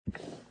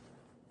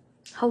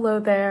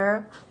Hello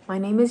there, my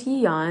name is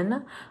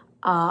Yiyun.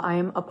 I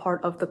am a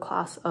part of the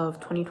class of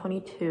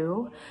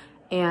 2022,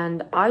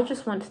 and I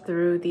just went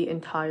through the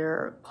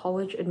entire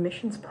college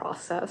admissions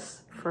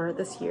process for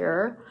this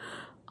year.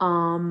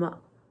 I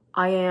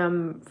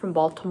am from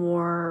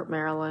Baltimore,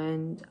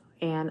 Maryland,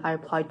 and I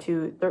applied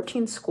to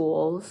 13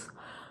 schools.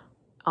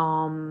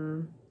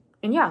 And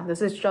yeah, this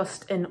is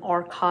just an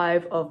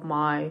archive of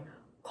my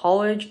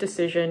college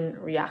decision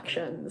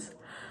reactions.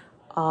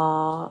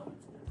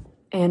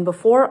 And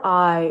before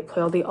I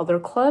play all the other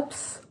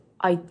clips,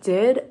 I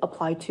did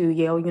apply to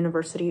Yale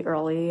University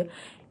early,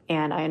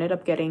 and I ended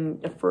up getting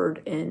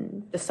deferred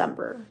in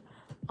December.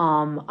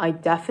 I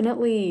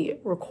definitely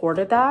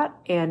recorded that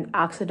and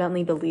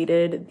accidentally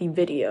deleted the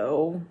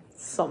video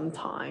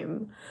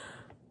sometime.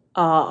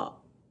 But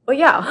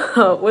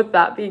yeah, with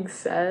that being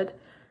said,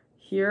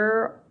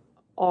 here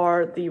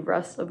are the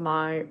rest of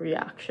my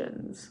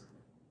reactions.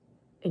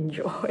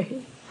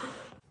 Enjoy.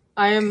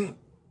 I am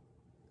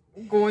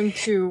going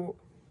to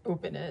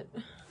open it.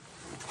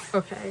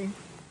 Okay.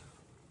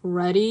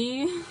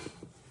 Ready?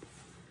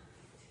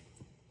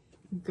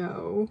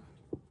 Go.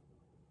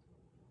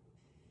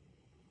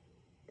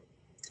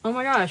 Oh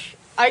my gosh,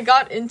 I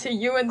got into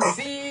UNC!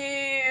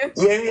 Yay!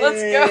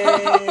 Let's go!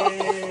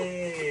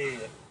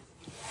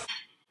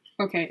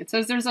 Okay, it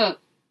says there's a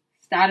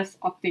status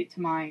update to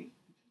my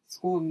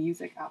School of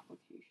Music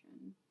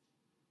application.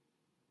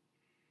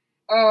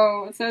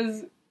 Oh, it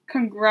says,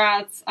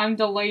 congrats, I'm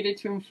delighted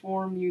to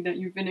inform you that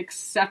you've been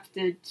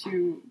accepted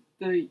to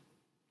the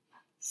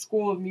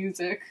School of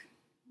Music.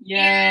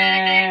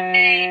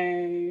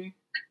 Yay!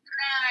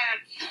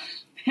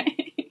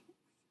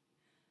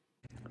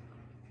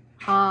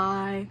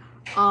 Hi.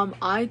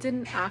 I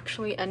didn't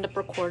actually end up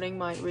recording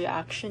my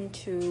reaction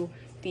to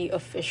the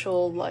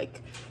official,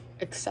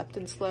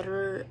 acceptance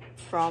letter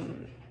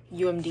from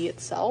UMD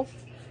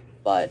itself,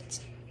 but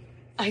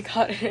I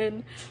got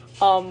in,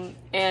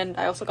 and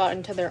I also got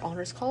into their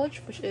honors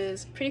college, which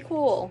is pretty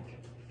cool.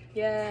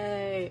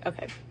 Yay.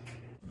 Okay.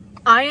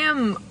 I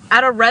am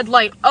at a red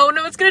light. Oh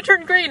no, it's gonna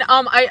turn green.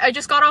 I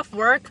just got off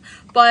work,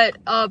 but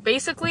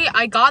basically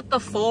I got the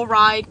full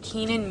ride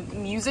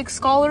Keenan Music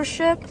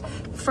Scholarship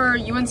for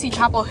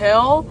UNC-Chapel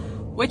Hill,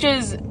 which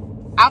is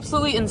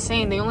absolutely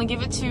insane. They only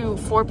give it to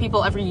 4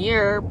 people every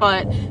year,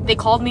 but they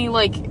called me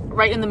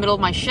right in the middle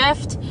of my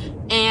shift,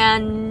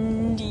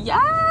 and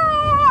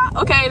yeah.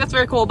 Okay, that's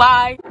very cool.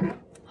 Bye.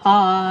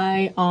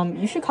 Hi.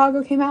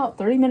 UChicago came out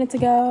 30 minutes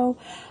ago,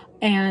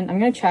 and I'm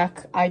gonna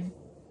check. I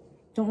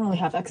don't really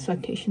have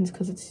expectations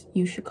because it's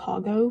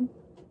UChicago,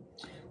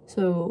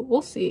 so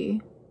we'll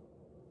see.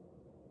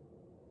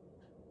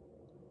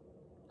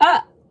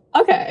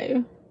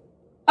 Okay.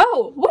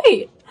 Oh,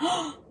 wait.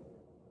 Oh,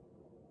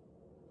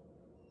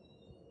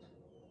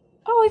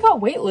 I got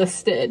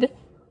waitlisted.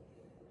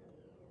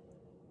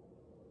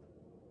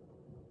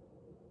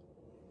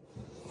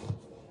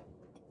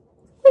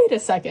 Wait a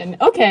second.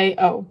 Okay.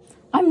 Oh,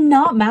 I'm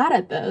not mad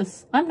at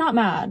this. I'm not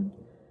mad.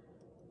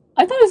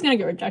 I thought I was gonna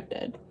get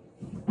rejected.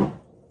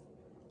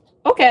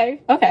 Okay,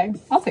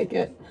 I'll take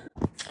it.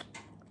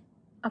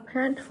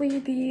 Apparently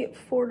the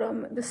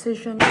Fordham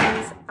decision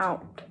is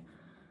out.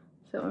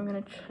 So I'm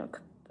gonna check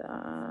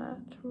that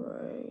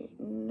right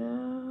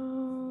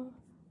now.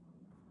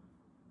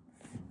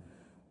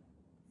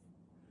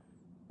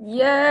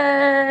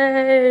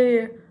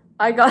 Yay!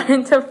 I got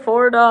into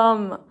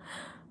Fordham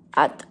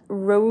at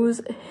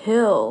Rose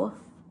Hill.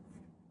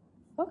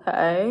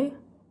 Okay.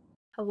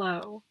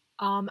 Hello.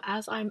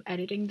 As I'm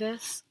editing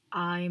this,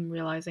 I'm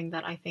realizing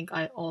that I think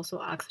I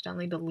also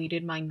accidentally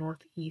deleted my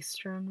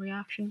Northeastern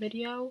reaction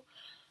video.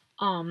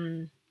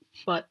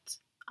 But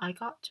I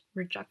got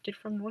rejected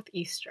from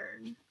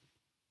Northeastern.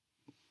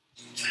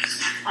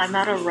 I'm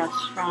at a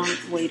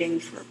restaurant waiting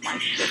for my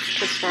shift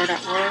to start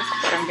at work,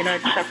 but I'm gonna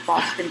check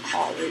Boston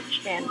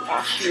College and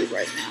WashU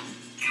right now.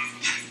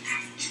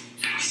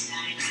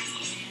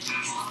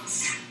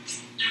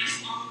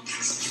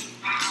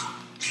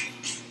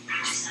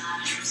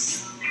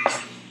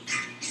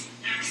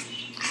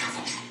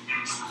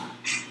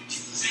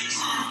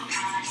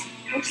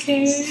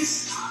 Okay,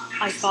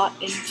 I got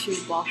into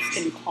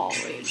Boston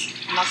College.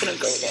 I'm not gonna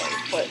go there,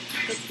 but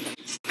that's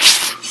nice.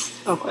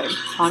 Okay,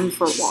 time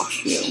for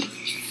WashU.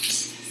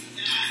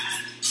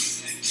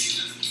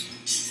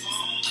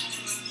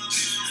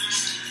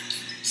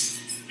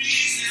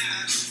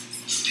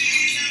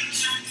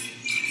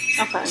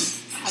 Okay,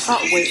 I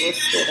got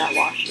waitlisted at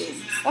WashU.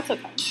 That's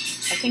okay.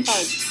 I think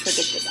I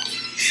predicted that.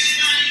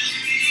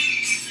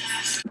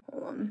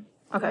 Hold on.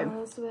 Okay.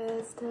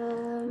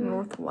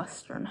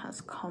 Northwestern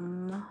has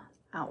come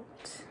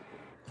out.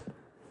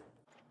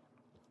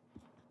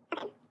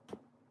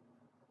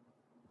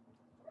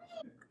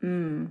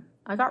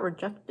 I got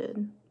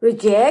rejected.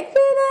 Rejected?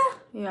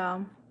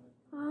 Yeah.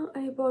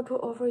 Unable to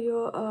offer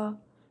you a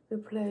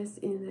replace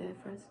in the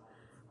first.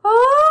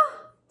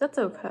 Oh, That's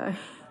okay.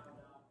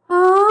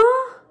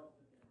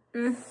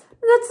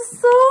 That's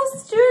so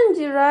strange,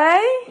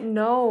 right?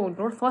 No,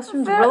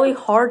 Northwestern's really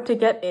hard to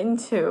get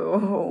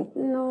into.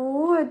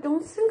 No, I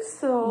don't think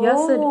so.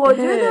 Yes, it 我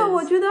觉得 is.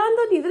 我觉得按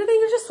照你的这个应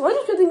该是所有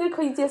的学生应该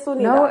可以接受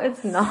你的。 No,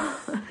 it's not.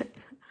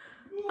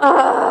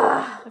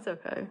 That's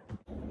okay.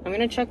 I'm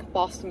gonna check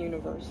Boston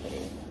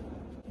University.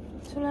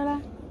 出来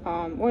了。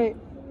 Wait.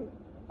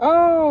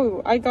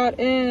 Oh, I got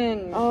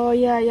in. Oh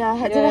yeah, yeah.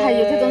 这个还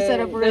有这种 There's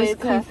celebration.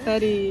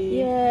 confetti.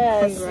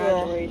 Yes.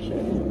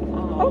 Congratulations.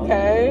 Oh,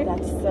 Okay.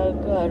 That's so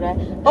good, right?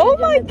 Oh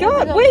my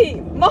god,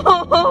 wait,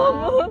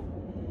 Mom!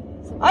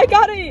 I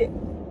got a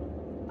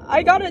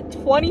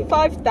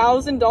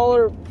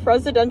 $25,000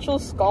 presidential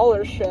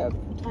scholarship.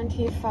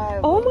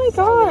 25. Oh my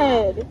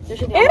god!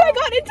 And I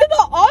got into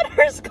the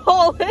honors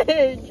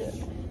college!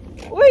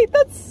 Wait,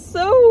 that's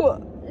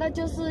so 那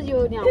就是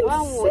有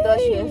25000的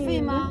学费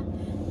吗？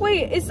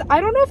 Wait,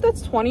 I don't know if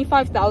that's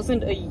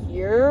 25,000 a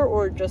year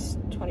or just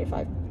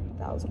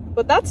 25,000,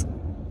 but that's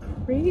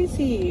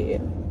crazy.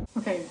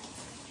 Okay,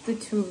 the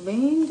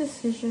Tulane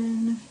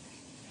decision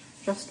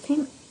just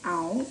came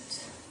out.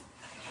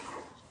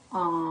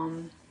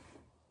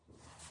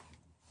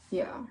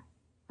 Yeah,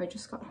 I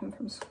just got home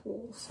from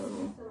school, so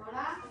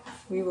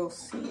we will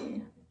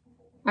see.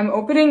 I'm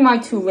opening my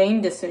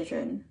Tulane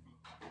decision.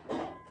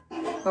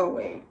 Oh,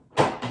 wait.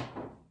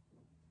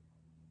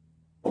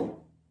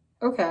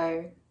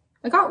 Okay,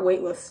 I got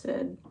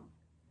waitlisted.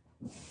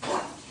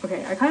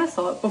 Okay, I kind of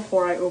saw it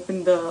before I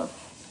opened the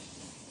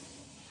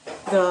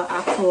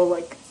actual,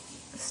 like,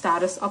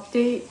 status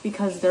update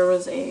because there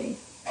was a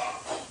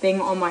thing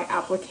on my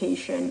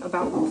application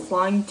about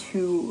applying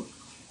to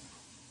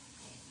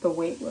the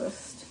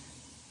waitlist.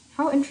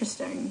 How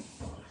interesting.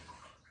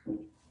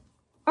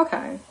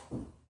 Okay.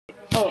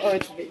 Oh,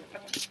 it's me.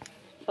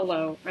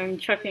 Hello, I'm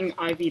checking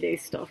Ivy Day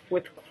stuff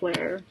with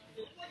Claire.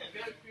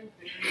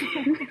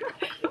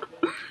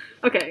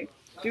 Okay,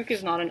 Duke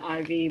is not an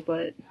Ivy,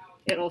 but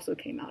it also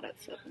came out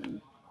at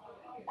 7.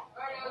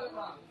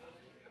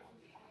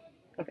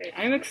 Okay,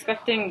 I'm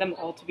expecting them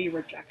all to be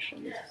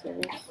rejections, so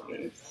we'll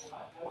see.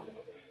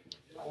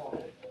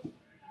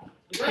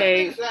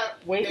 Okay,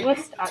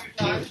 waitlist at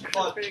Duke.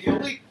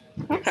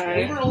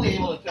 Okay,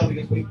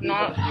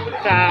 not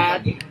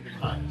bad.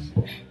 Oh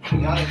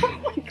my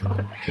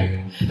god.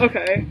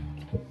 Okay.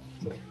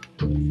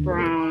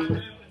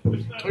 Brown.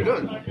 What are you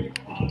doing?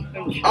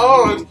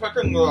 Oh, it's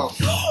fucking oh,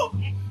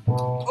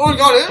 you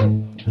got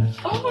in?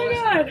 Oh my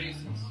god!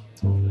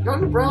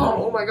 Got in brown.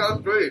 Oh my god,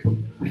 that's great.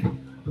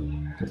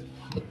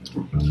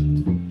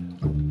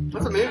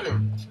 That's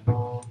amazing.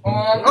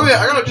 Oh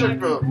yeah, I gotta check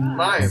for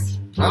mine.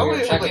 I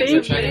only have like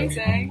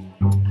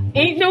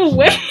Ain't no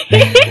way!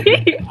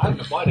 I'm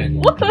the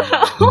What the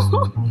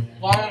hell?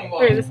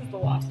 Wait, this is the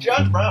last.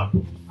 Judge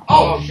Brown.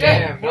 Oh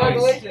shit!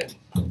 Congratulations!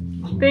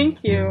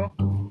 Thank you.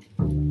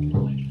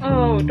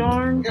 Oh,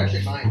 darn. You gotta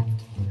check mine.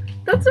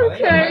 That's I think the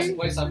okay. best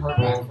place I've heard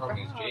back from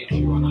is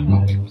JHU when I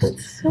got waitlist.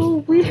 That's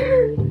so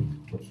weird.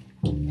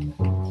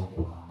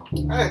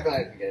 Alright,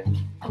 guys, again.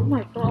 Oh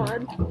my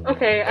god.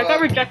 Okay, I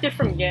got rejected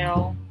from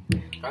Yale.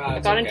 I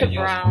got into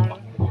Brown.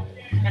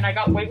 And I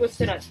got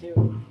waitlisted at Duke.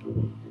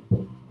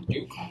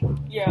 Duke?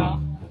 Yeah.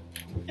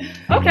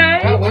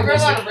 Okay. We're going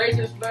to raise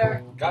this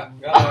bear. What?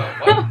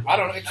 I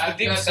don't know. It's the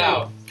deep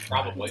south,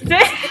 probably.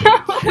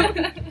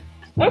 Damn.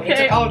 Okay.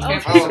 It's a college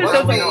campus.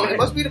 Oh, it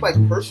must be to my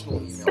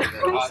personal email.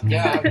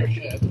 Yeah,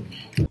 shit.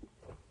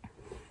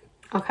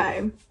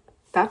 Okay.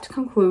 That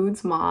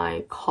concludes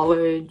my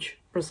college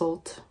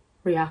result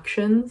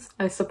reactions,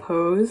 I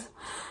suppose.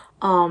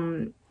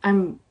 I'm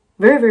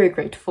very, very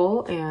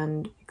grateful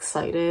and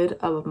excited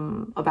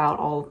about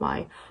all of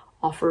my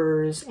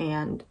offers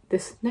and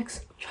this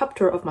next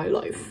chapter of my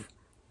life.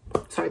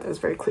 Sorry, that was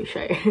very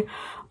cliche.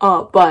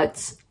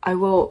 But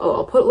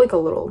I'll put like a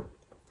little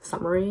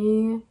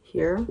summary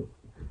here.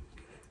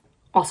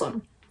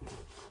 Awesome.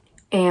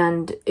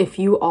 And if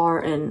you are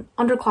an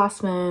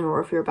underclassman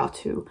or if you're about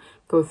to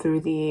go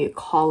through the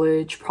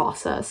college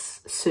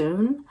process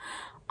soon,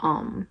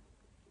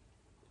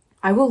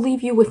 I will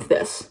leave you with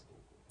this.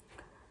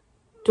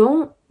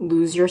 Don't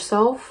lose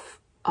yourself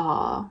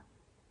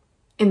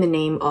in the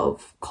name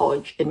of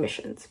college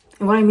admissions.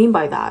 And what I mean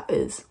by that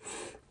is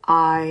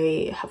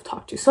I have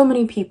talked to so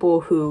many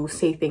people who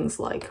say things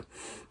like,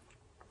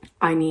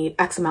 I need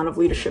X amount of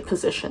leadership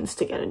positions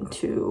to get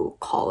into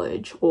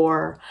college,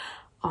 or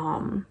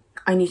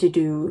I need to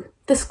do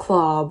this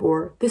club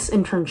or this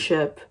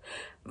internship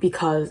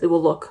because it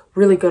will look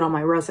really good on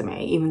my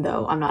resume, even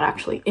though I'm not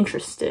actually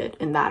interested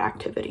in that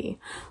activity.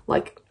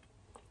 Like,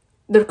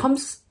 there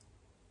comes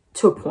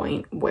to a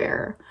point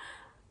where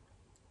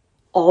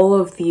all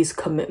of these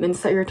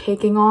commitments that you're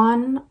taking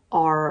on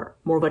are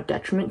more of a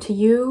detriment to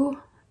you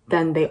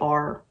than they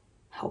are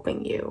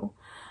helping you.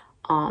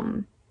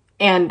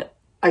 And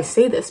I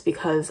say this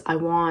because I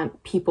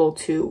want people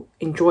to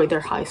enjoy their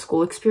high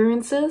school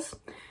experiences.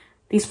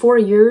 These 4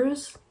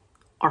 years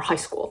are high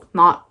school,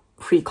 not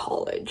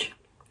pre-college,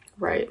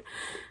 right?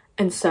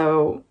 And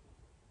so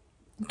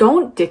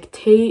don't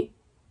dictate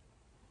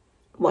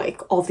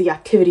like all the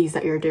activities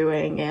that you're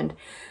doing and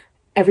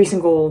every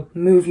single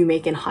move you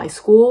make in high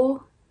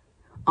school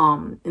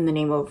in the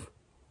name of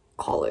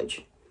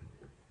college.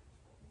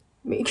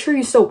 Make sure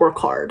you still work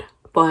hard,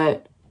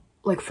 But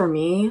like for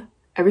me,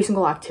 every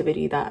single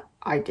activity that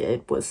I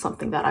did was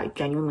something that I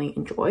genuinely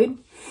enjoyed.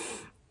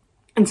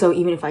 And so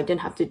even if I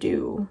didn't have to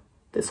do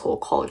this whole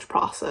college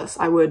process,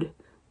 I would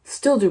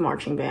still do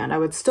marching band. I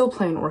would still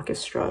play in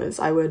orchestras.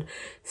 I would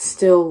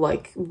still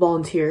like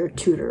volunteer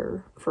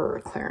tutor for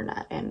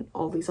clarinet and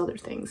all these other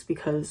things,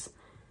 because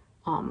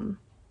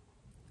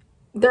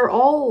they're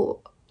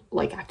all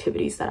like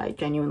activities that I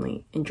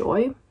genuinely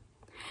enjoy.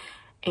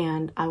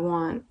 And I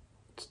want,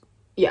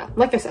 yeah,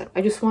 like I said,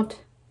 I just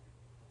want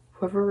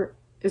whoever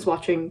is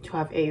watching to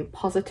have a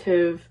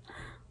positive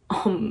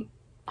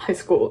high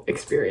school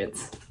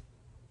experience.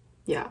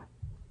 Yeah.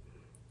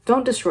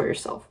 Don't destroy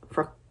yourself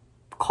for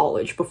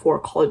college before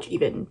college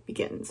even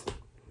begins.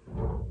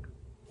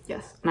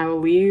 Yes, and I will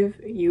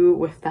leave you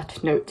with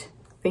that note.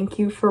 Thank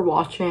you for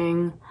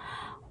watching.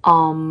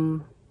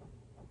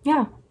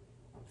 Yeah.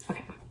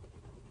 Okay.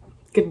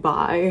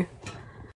 Goodbye.